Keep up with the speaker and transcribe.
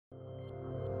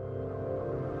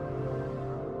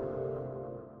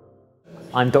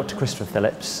I'm Dr. Christopher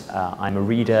Phillips. I'm a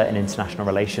reader in international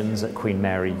relations at Queen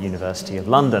Mary University of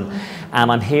London,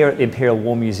 and I'm here at the Imperial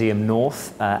War Museum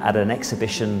North at an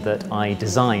exhibition that I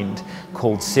designed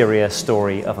called Syria: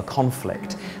 Story of a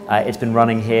Conflict. It's been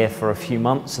running here for a few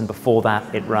months, and before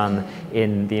that it ran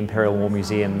in the Imperial War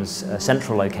Museum's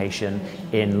central location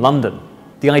in London.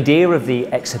 The idea of the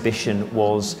exhibition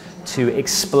was to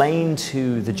explain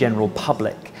to the general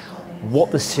public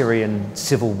what the Syrian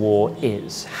civil war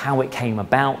is, how it came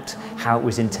about, how it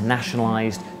was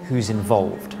internationalized, who's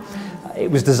involved. It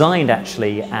was designed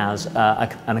actually as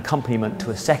an accompaniment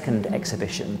to a second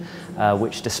exhibition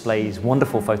which displays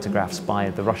wonderful photographs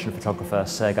by the Russian photographer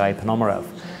Sergei Ponomarev,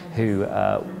 who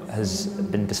has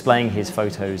been displaying his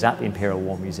photos at the Imperial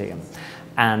War Museum.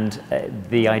 And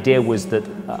the idea was that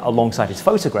alongside his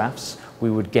photographs we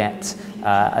would get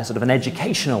a sort of an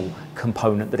educational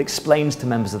component that explains to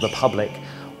members of the public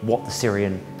what the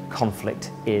Syrian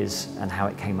conflict is and how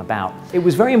it came about. It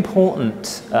was very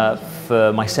important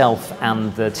for myself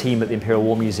and the team at the Imperial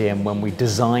War Museum when we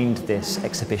designed this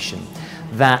exhibition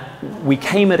that we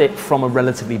came at it from a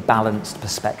relatively balanced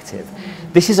perspective.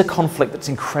 This is a conflict that's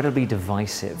incredibly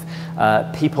divisive.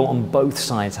 People on both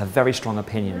sides have very strong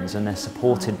opinions, and they're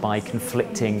supported by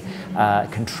conflicting,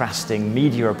 contrasting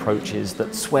media approaches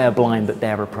that swear blind that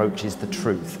their approach is the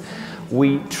truth.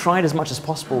 We tried as much as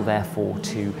possible, therefore,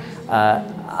 to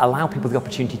allow people the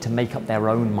opportunity to make up their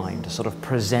own mind, to sort of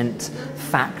present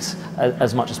facts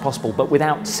as much as possible, but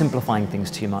without simplifying things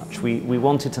too much. We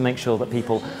wanted to make sure that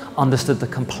people understood the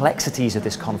complexities of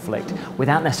this conflict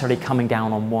without necessarily coming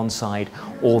down on one side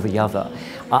or the other.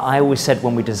 I always said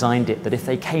when we designed it that if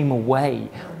they came away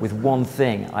with one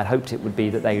thing, I hoped it would be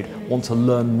that they'd want to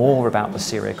learn more about the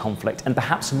Syria conflict and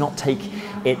perhaps not take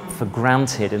it for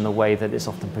granted in the way that it's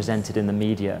often presented in the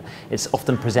media. It's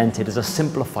often presented as a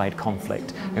simplified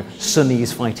conflict,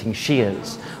 Sunnis fighting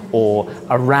Shias, or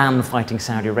Iran fighting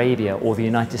Saudi Arabia, or the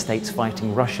United States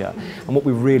fighting Russia. And what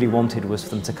we really wanted was for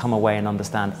them to come away and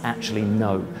understand, actually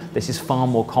no, this is far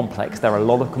more complex. There are a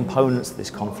lot of components to this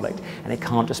conflict, and it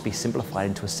can't just be simplified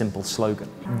into a simple slogan.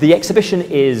 The exhibition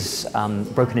is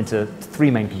broken into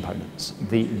three main components.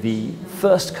 The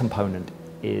first component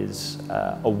is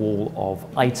a wall of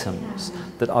items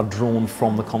that are drawn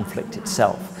from the conflict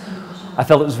itself. I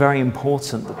felt it was very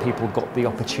important that people got the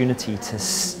opportunity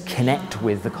to connect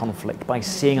with the conflict by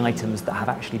seeing items that have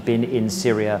actually been in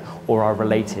Syria or are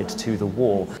related to the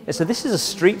war. So this is a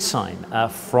street sign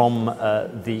from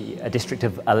a district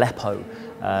of Aleppo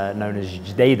known as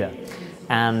Jdeida.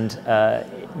 And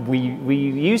we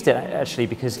used it actually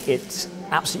because it's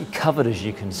absolutely covered, as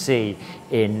you can see,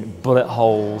 in bullet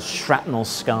holes, shrapnel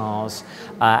scars,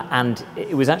 and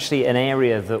it was actually an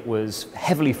area that was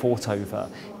heavily fought over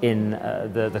in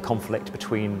the conflict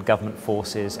between government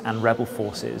forces and rebel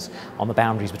forces on the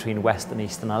boundaries between West and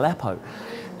Eastern Aleppo.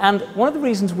 And one of the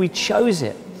reasons we chose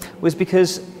it was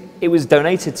because it was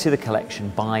donated to the collection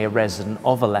by a resident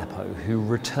of Aleppo who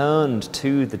returned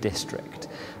to the district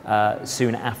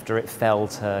soon after it fell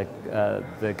to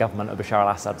the government of Bashar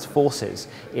al-Assad's forces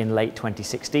in late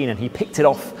 2016, and he picked it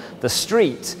off the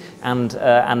street and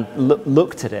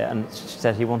looked at it and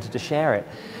said he wanted to share it.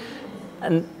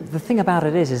 And the thing about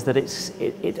it is that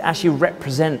it actually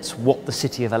represents what the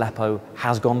city of Aleppo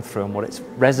has gone through and what its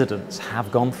residents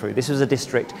have gone through. This was a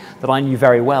district that I knew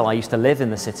very well. I used to live in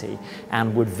the city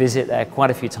and would visit there quite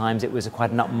a few times. It was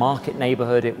quite an upmarket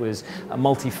neighborhood. It was a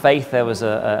multi-faith. There was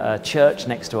a church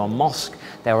next to a mosque.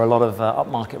 There were a lot of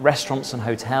upmarket restaurants and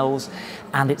hotels,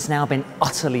 and it's now been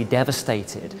utterly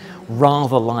devastated,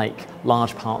 rather like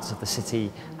large parts of the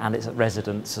city and its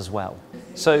residents as well.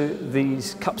 So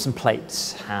these cups and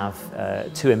plates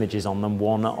have two images on them,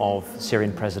 one of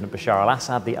Syrian President Bashar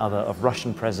al-Assad, the other of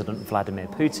Russian President Vladimir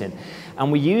Putin.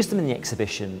 And we used them in the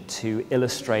exhibition to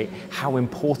illustrate how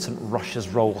important Russia's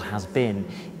role has been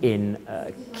in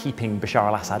keeping Bashar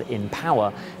al-Assad in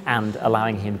power and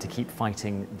allowing him to keep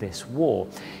fighting this war.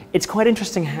 It's quite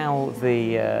interesting how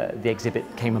the exhibit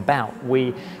came about.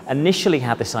 We initially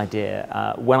had this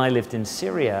idea when I lived in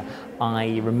Syria.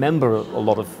 I remember a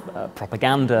lot of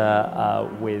propaganda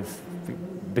with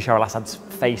Bashar al-Assad's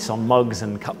face on mugs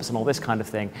and cups and all this kind of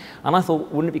thing. And I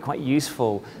thought, wouldn't it be quite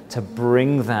useful to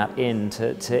bring that in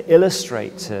to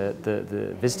illustrate to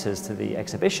the visitors to the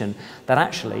exhibition that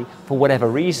actually, for whatever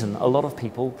reason, a lot of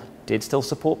people did still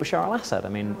support Bashar al-Assad. I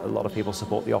mean, a lot of people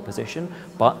support the opposition,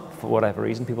 but for whatever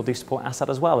reason, people do support Assad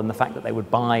as well. And the fact that they would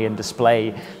buy and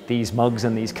display these mugs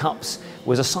and these cups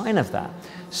was a sign of that.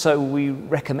 So we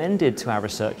recommended to our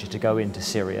researcher to go into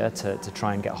Syria to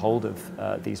try and get hold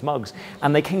of these mugs.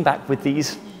 And they came back with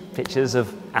these pictures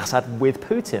of Assad with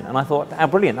Putin. And I thought, how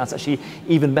brilliant, that's actually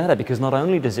even better, because not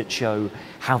only does it show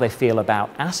how they feel about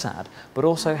Assad, but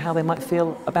also how they might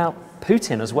feel about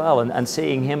Putin as well, and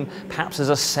seeing him perhaps as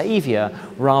a savior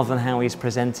rather than how he's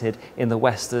presented in the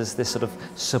West as this sort of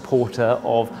supporter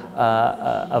of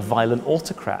a violent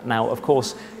autocrat. Now, of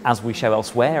course, as we show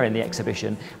elsewhere in the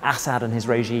exhibition, Assad and his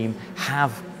regime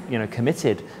have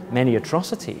committed many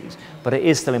atrocities, but it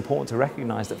is still important to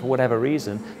recognize that for whatever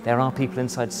reason, there are people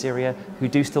inside Syria who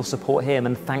do still support him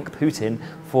and thank Putin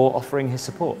for offering his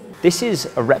support. This is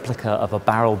a replica of a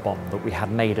barrel bomb that we had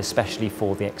made especially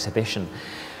for the exhibition.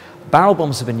 Barrel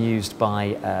bombs have been used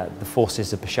by the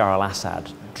forces of Bashar al-Assad,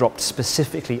 dropped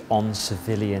specifically on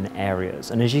civilian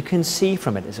areas. And as you can see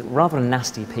from it, it's a rather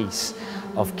nasty piece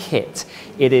of kit.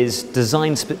 It is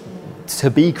designed to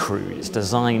be crude. It's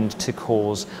designed to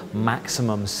cause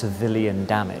maximum civilian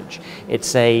damage.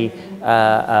 It's an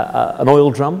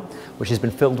oil drum which has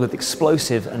been filled with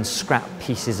explosive and scrap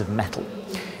pieces of metal.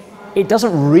 It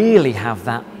doesn't really have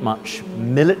that much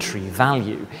military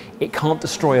value. It can't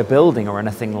destroy a building or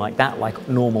anything like that, like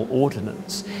normal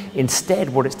ordnance. Instead,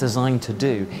 what it's designed to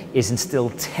do is instill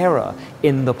terror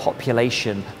in the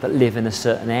population that live in a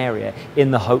certain area,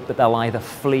 in the hope that they'll either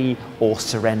flee or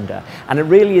surrender. And it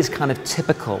really is kind of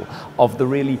typical of the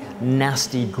really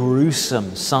nasty,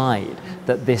 gruesome side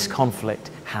that this conflict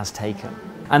has taken.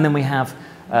 And then we have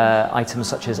items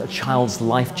such as a child's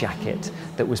life jacket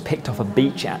that was picked off a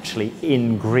beach actually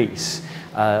in Greece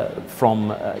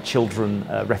from children,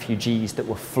 refugees that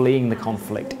were fleeing the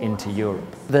conflict into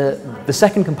Europe. The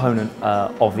second component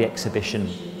of the exhibition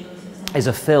is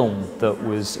a film that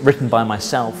was written by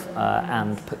myself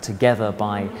and put together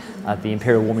by the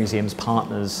Imperial War Museum's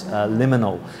partners,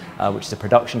 Liminal, which is a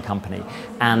production company.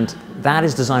 And that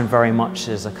is designed very much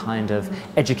as a kind of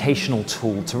educational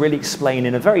tool to really explain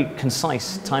in a very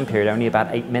concise time period, only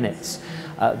about 8 minutes,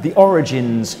 the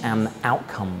origins and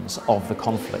outcomes of the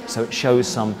conflict. So it shows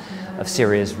some of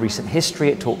Syria's recent history,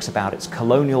 it talks about its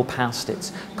colonial past,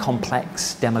 its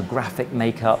complex demographic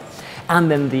makeup, and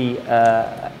then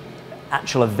the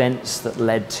actual events that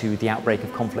led to the outbreak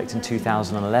of conflict in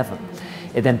 2011.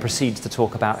 It then proceeds to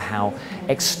talk about how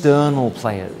external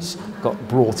players got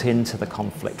brought into the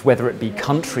conflict, whether it be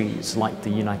countries like the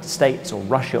United States or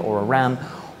Russia or Iran,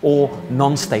 or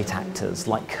non-state actors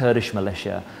like Kurdish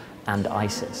militia and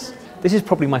ISIS. This is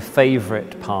probably my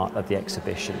favorite part of the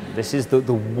exhibition. This is the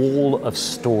wall of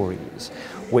stories,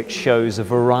 which shows a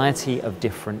variety of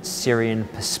different Syrian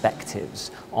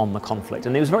perspectives on the conflict.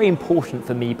 And it was very important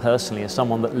for me personally, as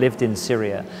someone that lived in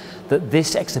Syria, that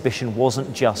this exhibition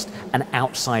wasn't just an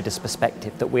outsider's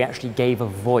perspective, that we actually gave a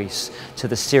voice to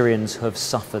the Syrians who have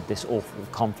suffered this awful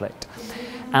conflict.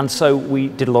 And so we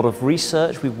did a lot of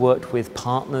research. We worked with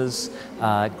partners,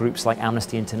 groups like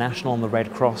Amnesty International and the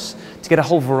Red Cross, to get a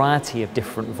whole variety of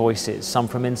different voices, some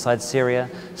from inside Syria,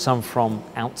 some from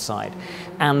outside.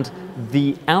 And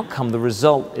the outcome, the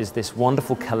result, is this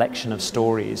wonderful collection of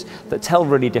stories that tell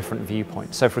really different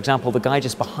viewpoints. So for example, the guy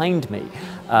just behind me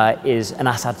is an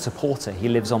Assad supporter. He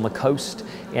lives on the coast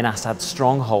in Assad's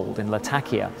stronghold in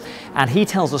Latakia. And he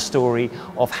tells a story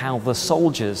of how the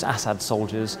soldiers, Assad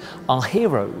soldiers, are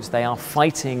heroes. They are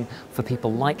fighting for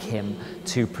people like him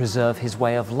to preserve his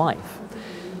way of life.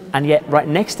 And yet right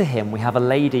next to him we have a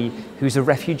lady who's a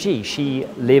refugee. She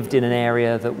lived in an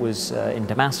area that was in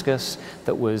Damascus,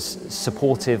 that was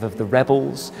supportive of the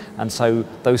rebels, and so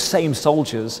those same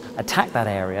soldiers attacked that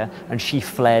area and she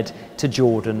fled to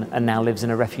Jordan and now lives in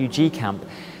a refugee camp.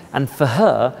 And for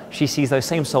her, she sees those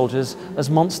same soldiers as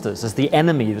monsters, as the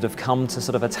enemy that have come to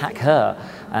sort of attack her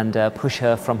and push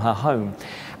her from her home.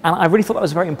 And I really thought that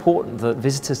was very important, that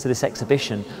visitors to this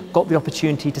exhibition got the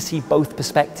opportunity to see both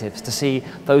perspectives, to see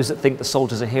those that think the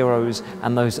soldiers are heroes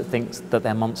and those that think that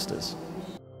they're monsters.